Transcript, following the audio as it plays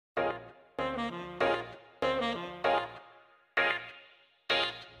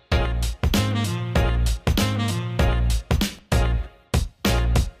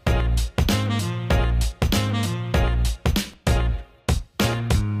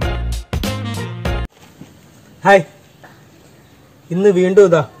Hi, ഇന്ന് വീണ്ടും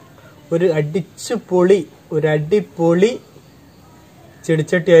ഇതാ ഒരു അടിപൊളി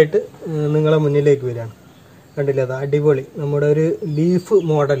ചെടിച്ചട്ടിയായിട്ട് നിങ്ങളെ മുന്നിലേക്ക് വരികയാണ്. കണ്ടില്ലേ, അതാ അടിപൊളി നമ്മുടെ ഒരു ലീഫ്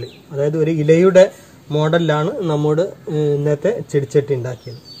മോഡൽ, അതായത് ഒരു ഇലയുടെ മോഡലിലാണ് നമ്മുടെ ഇന്നത്തെ ചെടിച്ചട്ടി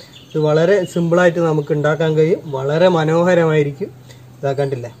ഉണ്ടാക്കിയത്. ഇത് വളരെ സിമ്പിളായിട്ട് നമുക്ക് ഉണ്ടാക്കാൻ കഴിയും, വളരെ മനോഹരമായിരിക്കും. ഇതാ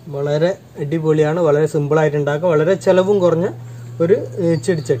കണ്ടില്ലേ, വളരെ അടിപൊളിയാണ്, വളരെ സിമ്പിളായിട്ട് ഉണ്ടാക്കുക, വളരെ ചിലവും കുറഞ്ഞ ഒരു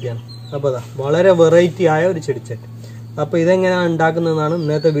ചെടിച്ചട്ടിയാണ്. അപ്പോൾ അതാ വളരെ വെറൈറ്റി ആയ ഒരു ചെടിച്ചട്ടി. അപ്പോൾ ഇതെങ്ങനെയാണ് ഉണ്ടാക്കുന്നതെന്നാണ്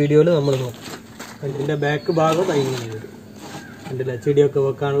ഇന്നത്തെ വീഡിയോയിൽ നമ്മൾ നോക്കും. ഇതിൻ്റെ ബാക്ക് ഭാഗം ഇങ്ങനെ വരും, കണ്ടില്ല, ചെടിയൊക്കെ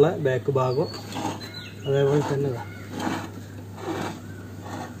വെക്കാനുള്ള ബാക്ക് ഭാഗം അതേപോലെ തന്നെ.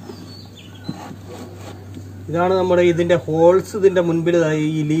 ഇതാണ് നമ്മുടെ ഇതിൻ്റെ ഹോൾസ്. ഇതിൻ്റെ മുൻപിൽ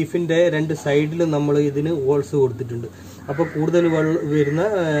ഈ ലീഫിൻ്റെ രണ്ട് സൈഡിലും നമ്മൾ ഇതിന് ഹോൾസ് കൊടുത്തിട്ടുണ്ട്. അപ്പോൾ കൂടുതൽ വരുന്ന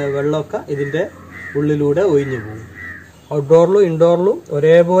വെള്ളമൊക്കെ ഇതിൻ്റെ ഉള്ളിലൂടെ ഒഴിഞ്ഞു പോകും. ഔട്ട്ഡോറിലും ഇൻഡോറിലും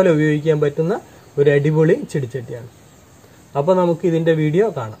ഒരേപോലെ ഉപയോഗിക്കാൻ പറ്റുന്ന ഒരു അടിപൊളി ചെടിച്ചട്ടിയാണ്. അപ്പോൾ നമുക്ക് ഇതിൻ്റെ വീഡിയോ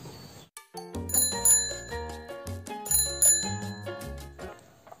കാണാം.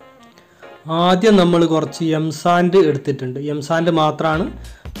 ആദ്യം നമ്മൾ കുറച്ച് എംസാൻഡ് എടുത്തിട്ടുണ്ട്. എംസാൻഡ് മാത്രമാണ്,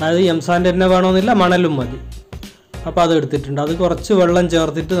 അതായത് എംസാൻഡ് തന്നെ വേണമെന്നില്ല, മണലും മതി. അപ്പോൾ അത് എടുത്തിട്ടുണ്ട്. അത് കുറച്ച് വെള്ളം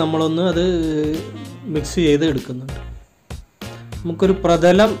ചേർത്തിട്ട് നമ്മളൊന്ന് അത് മിക്സ് ചെയ്ത് എടുക്കുന്നുണ്ട്, നമുക്കൊരു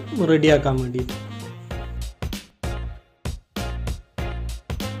പ്രതലം റെഡിയാക്കാൻ വേണ്ടിയിട്ട്.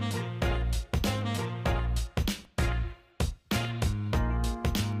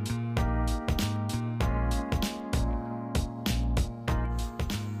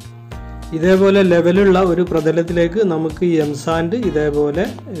 ഇതേപോലെ ലെവലുള്ള ഒരു പ്രതലത്തിലേക്ക് നമുക്ക് ഈ എംസാൻഡ് ഇതേപോലെ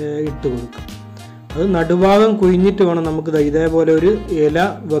ഇട്ട് കൊടുക്കാം. അത് നടുഭാഗം കുഴിഞ്ഞിട്ട് വേണം നമുക്ക് ഇതേപോലെ ഒരു ഇല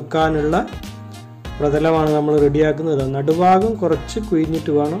വെക്കാനുള്ള പ്രതലമാണ് നമ്മൾ റെഡിയാക്കുന്നത്. നടുഭാഗം കുറച്ച്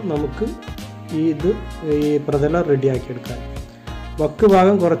കുഴിഞ്ഞിട്ട് വേണം നമുക്ക് ഈ പ്രതലം റെഡിയാക്കിയെടുക്കാൻ. വക്ക്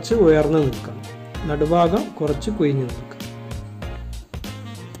ഭാഗം കുറച്ച് ഉയർന്നു നിൽക്കണം, നടുഭാഗം കുറച്ച് കുഴിഞ്ഞു നിൽക്കണം.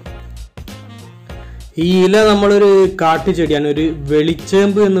 ഈ ഇല നമ്മളൊരു കാട്ടുചെടിയാണ്, ഒരു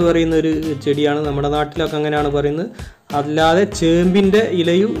വെളിച്ചേമ്പ് എന്ന് പറയുന്ന ഒരു ചെടിയാണ്. നമ്മുടെ നാട്ടിലൊക്കെ അങ്ങനെയാണ് പറയുന്നത്. അല്ലാതെ ചേമ്പിൻ്റെ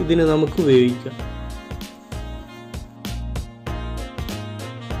ഇലയും ഇതിന് നമുക്ക് ഉപയോഗിക്കാം.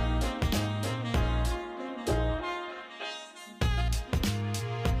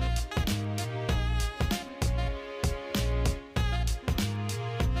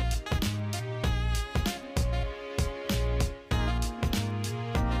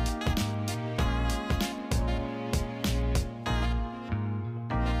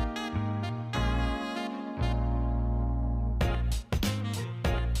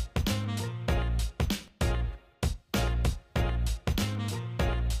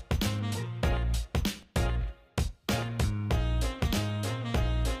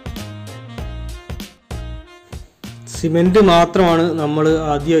 സിമെൻറ്റ് മാത്രമാണ് നമ്മൾ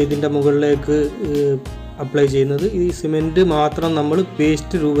ആദ്യം ഇതിൻ്റെ മുകളിലേക്ക് അപ്ലൈ ചെയ്യുന്നത്. ഈ സിമെൻറ്റ് മാത്രം നമ്മൾ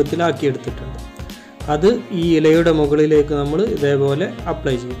പേസ്റ്റ് രൂപത്തിലാക്കി എടുത്തിട്ടുണ്ട്. അത് ഈ ഇലയുടെ മുകളിലേക്ക് നമ്മൾ ഇതേപോലെ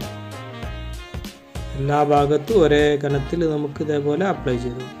അപ്ലൈ ചെയ്യും. എല്ലാ ഭാഗത്തും ഒരേ കനത്തിൽ നമുക്ക് ഇതേപോലെ അപ്ലൈ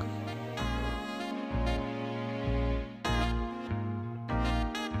ചെയ്ത് കൊടുക്കാം.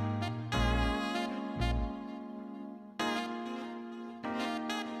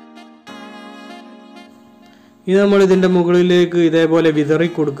 ഇത് നമ്മൾ ഇതിൻ്റെ മുകളിലേക്ക് ഇതേപോലെ വിതറി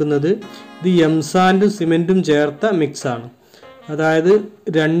കൊടുക്കുന്നത് ഇത് എംസാൻഡും സിമെൻറ്റും ചേർത്ത മിക്സാണ്. അതായത്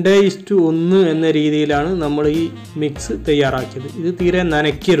 2:1 എന്ന രീതിയിലാണ് നമ്മൾ ഈ മിക്സ് തയ്യാറാക്കിയത്. ഇത് തീരെ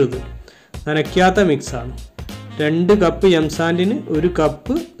നനയ്ക്കാത്ത മിക്സാണ്. 2 കപ്പ് എംസാൻഡിന് 1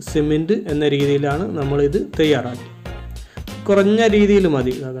 കപ്പ് സിമെൻറ്റ് എന്ന രീതിയിലാണ് നമ്മളിത് തയ്യാറാക്കി. കുറഞ്ഞ രീതിയിൽ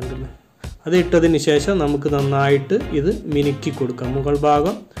മതി. കണ്ടില്ല, അത് ഇട്ടതിന് ശേഷം നമുക്ക് നന്നായിട്ട് ഇത് മിനുക്കി കൊടുക്കാം. മുകൾ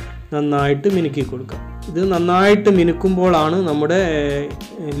ഭാഗം നന്നായിട്ട് മിനുക്കി കൊടുക്കാം. ഇത് നന്നായിട്ട് മിനുക്കുമ്പോഴാണ് നമ്മുടെ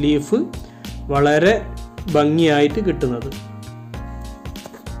ലീഫ് വളരെ ഭംഗിയായിട്ട് കിട്ടുന്നത്.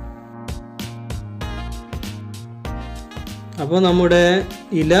 അപ്പോൾ നമ്മുടെ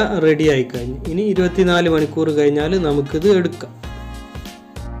ഇല റെഡി ആയി കഴിഞ്ഞു. ഇനി 24 മണിക്കൂർ കഴിഞ്ഞാൽ നമുക്കിത് എടുക്കാം.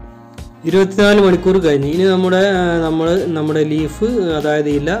 24 മണിക്കൂർ കഴിഞ്ഞ് ഇനി നമ്മുടെ ലീഫ്,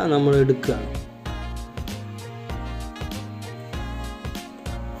 അതായത് ഇല നമ്മൾ എടുക്കുകയാണ്.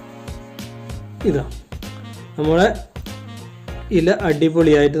 ഇതാ നമ്മളെ ഇല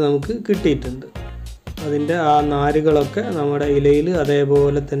അടിപൊളിയായിട്ട് നമുക്ക് കിട്ടിയിട്ടുണ്ട്. അതിൻ്റെ ആ നാരുകളൊക്കെ നമ്മുടെ ഇലയിൽ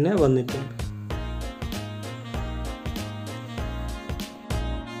അതേപോലെ തന്നെ വന്നിട്ടുണ്ട്.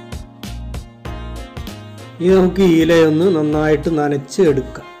 ഇനി നമുക്ക് ഈ ഇലയൊന്ന് നന്നായിട്ട് നനച്ച്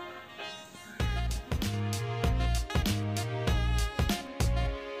എടുക്കാം.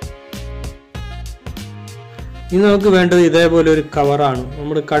 ഇനി നമുക്ക് വേണ്ടത് ഇതേപോലെ ഒരു കവറാണ്.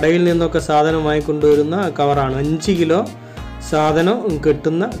 നമ്മൾ കടയിൽ നിന്നൊക്കെ സാധനം വാങ്ങിക്കൊണ്ടുവരുന്ന കവറാണ്. 5 കിലോ സാധനം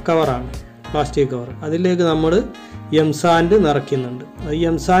കിട്ടുന്ന കവറാണ്. Plastic cover. അതിലേക്ക് നമ്മൾ എംസാൻഡ് നിറയ്ക്കുന്നുണ്ട്. അത്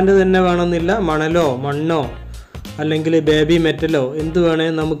എംസാൻഡ് തന്നെ വേണമെന്നില്ല, മണലോ മണ്ണോ അല്ലെങ്കിൽ ബേബി മെറ്റലോ എന്ത്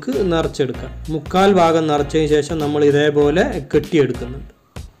വേണേൽ നമുക്ക് നിറച്ചെടുക്കാം. 3/4 ഭാഗം നിറച്ചതിന് ശേഷം നമ്മൾ ഇതേപോലെ കെട്ടിയെടുക്കുന്നുണ്ട്.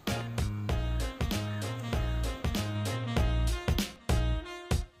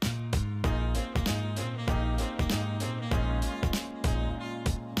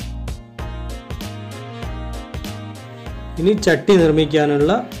 ഇനി ചട്ടി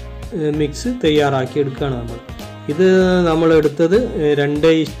നിർമ്മിക്കാനുള്ള മിക്സ് തയ്യാറാക്കി എടുക്കുകയാണ് നമ്മൾ. ഇത് നമ്മൾ എടുത്തത്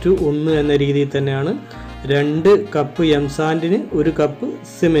 2:1 എന്ന രീതിയിൽ തന്നെയാണ്. 2 കപ്പ് എംസാൻഡിന് 1 കപ്പ്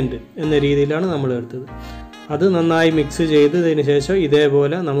സിമെൻറ്റ് എന്ന രീതിയിലാണ് നമ്മൾ എടുത്തത്. അത് നന്നായി മിക്സ് ചെയ്തതിന് ശേഷം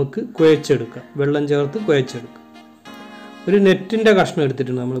ഇതേപോലെ നമുക്ക് കുഴച്ചെടുക്കാം. വെള്ളം ചേർത്ത് കുഴച്ചെടുക്കാം. ഒരു നെറ്റിൻ്റെ കഷ്ണം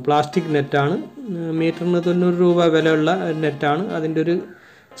എടുത്തിട്ടുണ്ട് നമ്മൾ. പ്ലാസ്റ്റിക് നെറ്റാണ്. മീറ്ററിന് 90 രൂപ വിലയുള്ള നെറ്റാണ്. അതിൻ്റെ ഒരു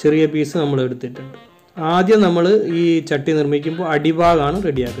ചെറിയ പീസ് നമ്മൾ എടുത്തിട്ടുണ്ട്. ആദ്യം നമ്മൾ ഈ ചട്ടി നിർമ്മിക്കുമ്പോൾ അടിഭാഗമാണ്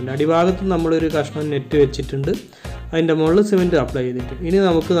റെഡിയാക്കേണ്ടത്. അടിഭാഗത്ത് നമ്മളൊരു കഷ്ണം നെറ്റ് വെച്ചിട്ടുണ്ട്. അതിൻ്റെ മുകളിൽ സിമെൻറ്റ് അപ്ലൈ ചെയ്തിട്ട് ഇനി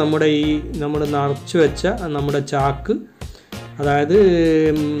നമുക്ക് നമ്മൾ നിറച്ച് വെച്ച നമ്മുടെ ചാക്ക്, അതായത്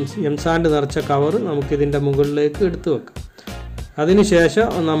എംസാൻഡ് നിറച്ച കവർ നമുക്കിതിൻ്റെ മുകളിലേക്ക് എടുത്ത് വെക്കാം. അതിനുശേഷം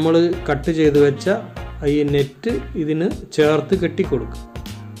നമ്മൾ കട്ട് ചെയ്ത് വെച്ച ഈ നെറ്റ് ഇതിന് ചേർത്ത് കെട്ടിക്കൊടുക്കും.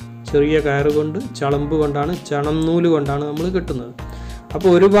 ചെറിയ കയറ് കൊണ്ട്, ചണം നൂല് കൊണ്ടാണ് നമ്മൾ കെട്ടുന്നത്. അപ്പോൾ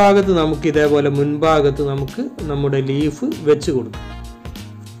ഒരു ഭാഗത്ത് നമുക്ക് ഇതേപോലെ മുൻഭാഗത്ത് നമുക്ക് നമ്മുടെ ലീഫ് വെച്ച് കൊടുക്കും.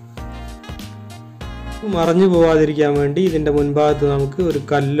 മറഞ്ഞു പോവാതിരിക്കാൻ വേണ്ടി ഇതിൻ്റെ മുൻഭാഗത്ത് നമുക്ക് ഒരു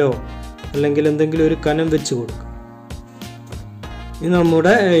കല്ലോ അല്ലെങ്കിൽ എന്തെങ്കിലും ഒരു കനം വെച്ച് കൊടുക്കും. ഇനി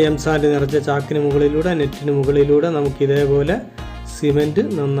നമ്മുടെ എംസാൻഡ് നിറച്ച ചാക്കിന് മുകളിലൂടെ, നെറ്റിന് മുകളിലൂടെ നമുക്ക് ഇതേപോലെ സിമെൻറ്റ്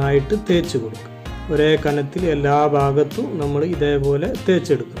നന്നായിട്ട് തേച്ച് കൊടുക്കും. ഒരേ കനത്തിൽ എല്ലാ ഭാഗത്തും നമ്മൾ ഇതേപോലെ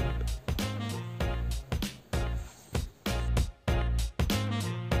തേച്ചെടുക്കും.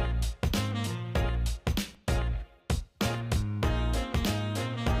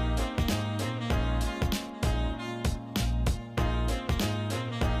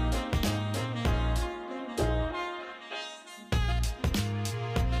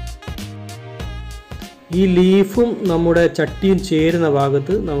 ഈ ലീഫും നമ്മുടെ ചട്ടിയും ചേരുന്ന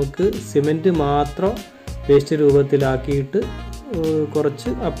ഭാഗത്ത് നമുക്ക് സിമെൻറ്റ് മാത്രം പേസ്റ്റ് രൂപത്തിലാക്കിയിട്ട് കുറച്ച്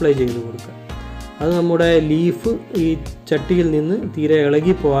അപ്ലൈ ചെയ്ത് കൊടുക്കാം. അത് നമ്മുടെ ലീഫ് ഈ ചട്ടിയിൽ നിന്ന് തീരെ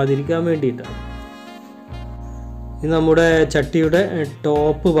ഇളകി പോകാതിരിക്കാൻ വേണ്ടിയിട്ടാണ്. ഇത് നമ്മുടെ ചട്ടിയുടെ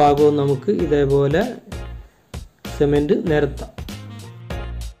ടോപ്പ് ഭാഗവും നമുക്ക് ഇതേപോലെ സിമെൻറ്റ് നിരത്താം.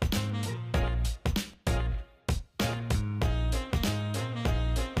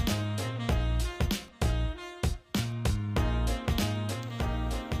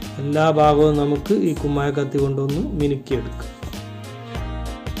 എല്ലാ ഭാഗവും നമുക്ക് ഈ കുമ്മായ കത്തി കൊണ്ടൊന്ന് മിനുക്കിയെടുക്കാം.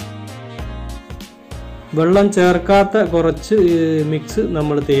 വെള്ളം ചേർക്കാത്ത കുറച്ച് മിക്സ്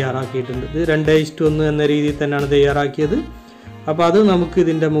നമ്മൾ തയ്യാറാക്കിയിട്ടുണ്ട്. ഇത് 2:1 എന്ന രീതിയിൽ തന്നെയാണ് തയ്യാറാക്കിയത്. അപ്പോൾ അത് നമുക്ക്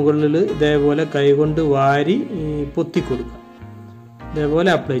ഇതിൻ്റെ മുകളിൽ ഇതേപോലെ കൈകൊണ്ട് വാരി പൊത്തിക്കൊടുക്കാം. ഇതേപോലെ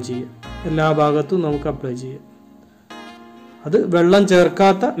അപ്ലൈ ചെയ്യാം. എല്ലാ ഭാഗത്തും നമുക്ക് അപ്ലൈ ചെയ്യാം. അത് വെള്ളം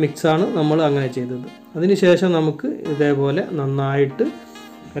ചേർക്കാത്ത മിക്സാണ് നമ്മൾ അങ്ങനെ ചെയ്തത്. അതിനുശേഷം നമുക്ക് ഇതേപോലെ നന്നായിട്ട്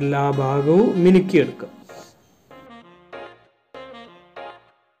എല്ലാ ഭാഗവും മിനുക്കിയെടുക്കാം.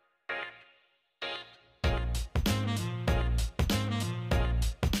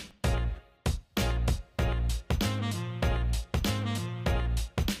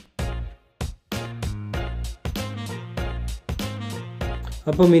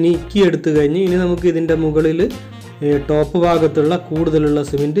 അപ്പോൾ മിനുക്കി എടുത്തു കഴിഞ്ഞ് ഇനി നമുക്ക് ഇതിൻ്റെ മുകളിൽ ടോപ്പ് ഭാഗത്തുള്ള കൂടുതലുള്ള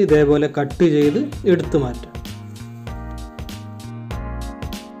സിമെൻറ്റ് ഇതേപോലെ കട്ട് ചെയ്ത് എടുത്തു മാറ്റാം.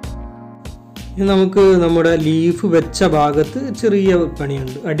 ഇനി നമുക്ക് നമ്മുടെ ലീഫ് വെച്ച ഭാഗത്ത് ചെറിയ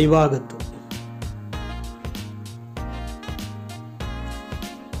പണിയുണ്ട്. അടിഭാഗത്ത്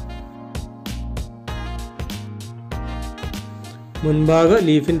മുൻഭാഗം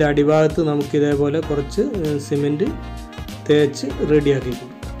ലീഫിൻ്റെ അടിഭാഗത്ത് നമുക്ക് ഇതേപോലെ കുറച്ച് സിമെൻറ്റ് തേച്ച് റെഡിയാക്കി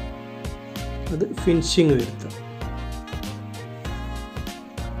കൊടുക്കാം. അത് ഫിനിഷിങ് വരുത്താം.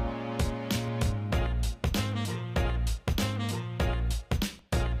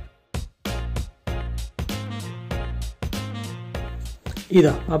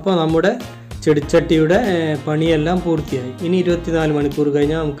 ഇതാ, അപ്പോൾ നമ്മുടെ ചെടിച്ചട്ടിയുടെ പണിയെല്ലാം പൂർത്തിയായി. ഇനി 24 മണിക്കൂർ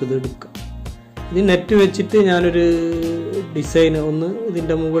കഴിഞ്ഞാൽ നമുക്കിത് എടുക്കാം. ഇത് നെറ്റ് വെച്ചിട്ട് ഞാനൊരു ഡിസൈൻ ഒന്ന്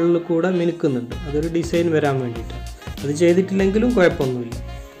ഇതിൻ്റെ മുകളിൽ കൂടെ മിനുക്കുന്നുണ്ട്. അതൊരു ഡിസൈൻ വരാൻ വേണ്ടിയിട്ടാണ്. അത് ചെയ്തിട്ടില്ലെങ്കിലും കുഴപ്പമൊന്നുമില്ല.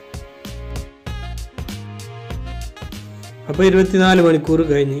 അപ്പോൾ 24 മണിക്കൂർ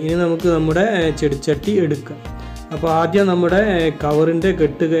കഴിഞ്ഞ് ഇനി നമുക്ക് നമ്മുടെ ചെടിച്ചട്ടി എടുക്കാം. അപ്പോൾ ആദ്യം നമ്മുടെ കവറിൻ്റെ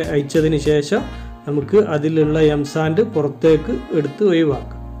കെട്ട് അയച്ചതിന് ശേഷം നമുക്ക് അതിലുള്ള എംസാൻഡ് പുറത്തേക്ക് എടുത്ത്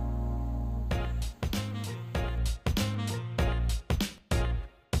ഒഴിവാക്കാം.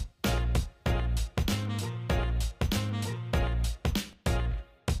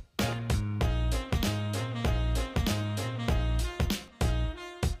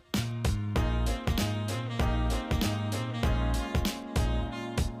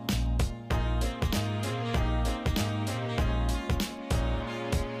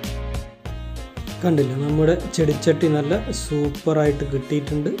 കണ്ടില്ല, നമ്മുടെ ചെടിച്ചട്ടി നല്ല സൂപ്പറായിട്ട്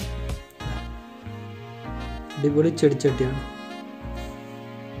കിട്ടിയിട്ടുണ്ട്. അടിപൊളി ചെടിച്ചട്ടിയാണ്.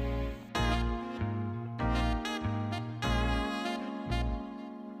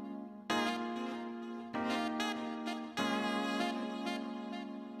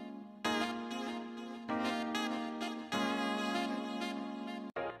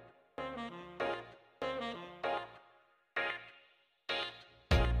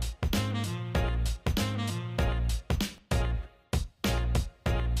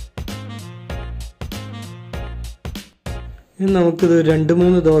 ഇനി നമുക്കിത്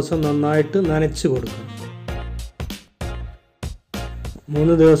 2-3 ദിവസം നന്നായിട്ട് നനച്ച് കൊടുക്കാം.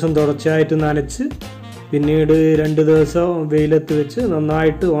 3 ദിവസം തുടർച്ചയായിട്ട് നനച്ച് പിന്നീട് 2 ദിവസം വെയിലത്ത് വെച്ച്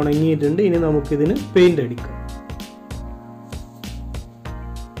നന്നായിട്ട് ഉണങ്ങിയിട്ടുണ്ട്. ഇനി നമുക്കിതിന് പെയിൻ്റ് അടിക്കാം.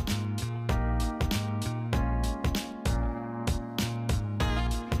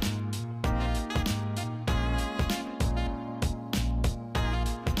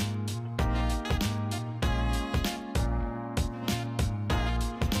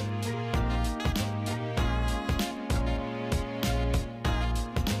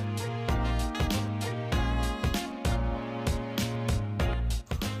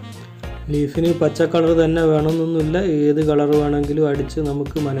 ലീഫിന് പച്ച കളർ തന്നെ വേണമെന്നൊന്നുമില്ല, ഏത് കളർ വേണമെങ്കിലും അടിച്ച്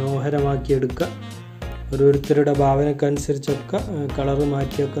നമുക്ക് മനോഹരമാക്കിയെടുക്കാം. ഓരോരുത്തരുടെ ഭാവനക്കനുസരിച്ചൊക്കെ കളർ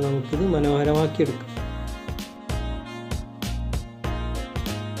മാറ്റിയൊക്കെ നമുക്കിത് മനോഹരമാക്കിയെടുക്കാം.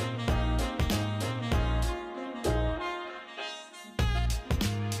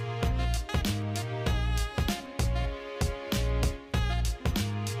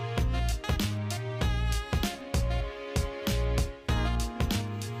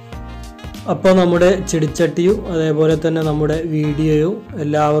 അപ്പോൾ നമ്മുടെ ചെടിച്ചട്ടിയും അതേപോലെ തന്നെ നമ്മുടെ വീഡിയോയും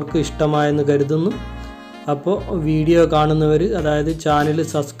എല്ലാവർക്കും ഇഷ്ടമായെന്ന് കരുതുന്നു. അപ്പോൾ വീഡിയോ കാണുന്നവർ, അതായത് ചാനൽ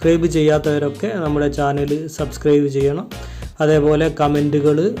സബ്സ്ക്രൈബ് ചെയ്യാത്തവരൊക്കെ നമ്മുടെ ചാനൽ സബ്സ്ക്രൈബ് ചെയ്യണം. അതേപോലെ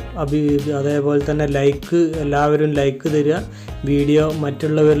കമൻറ്റുകൾ, അതേപോലെ തന്നെ ലൈക്ക്, എല്ലാവരും ലൈക്ക് തരിക. വീഡിയോ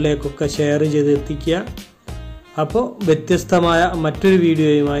മറ്റുള്ളവരിലേക്കൊക്കെ ഷെയർ ചെയ്ത് എത്തിക്കുക. അപ്പോൾ വ്യത്യസ്തമായ മറ്റൊരു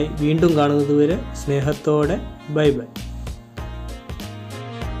വീഡിയോയുമായി വീണ്ടും കാണുന്നത് വരെ സ്നേഹത്തോടെ ബൈ ബൈ.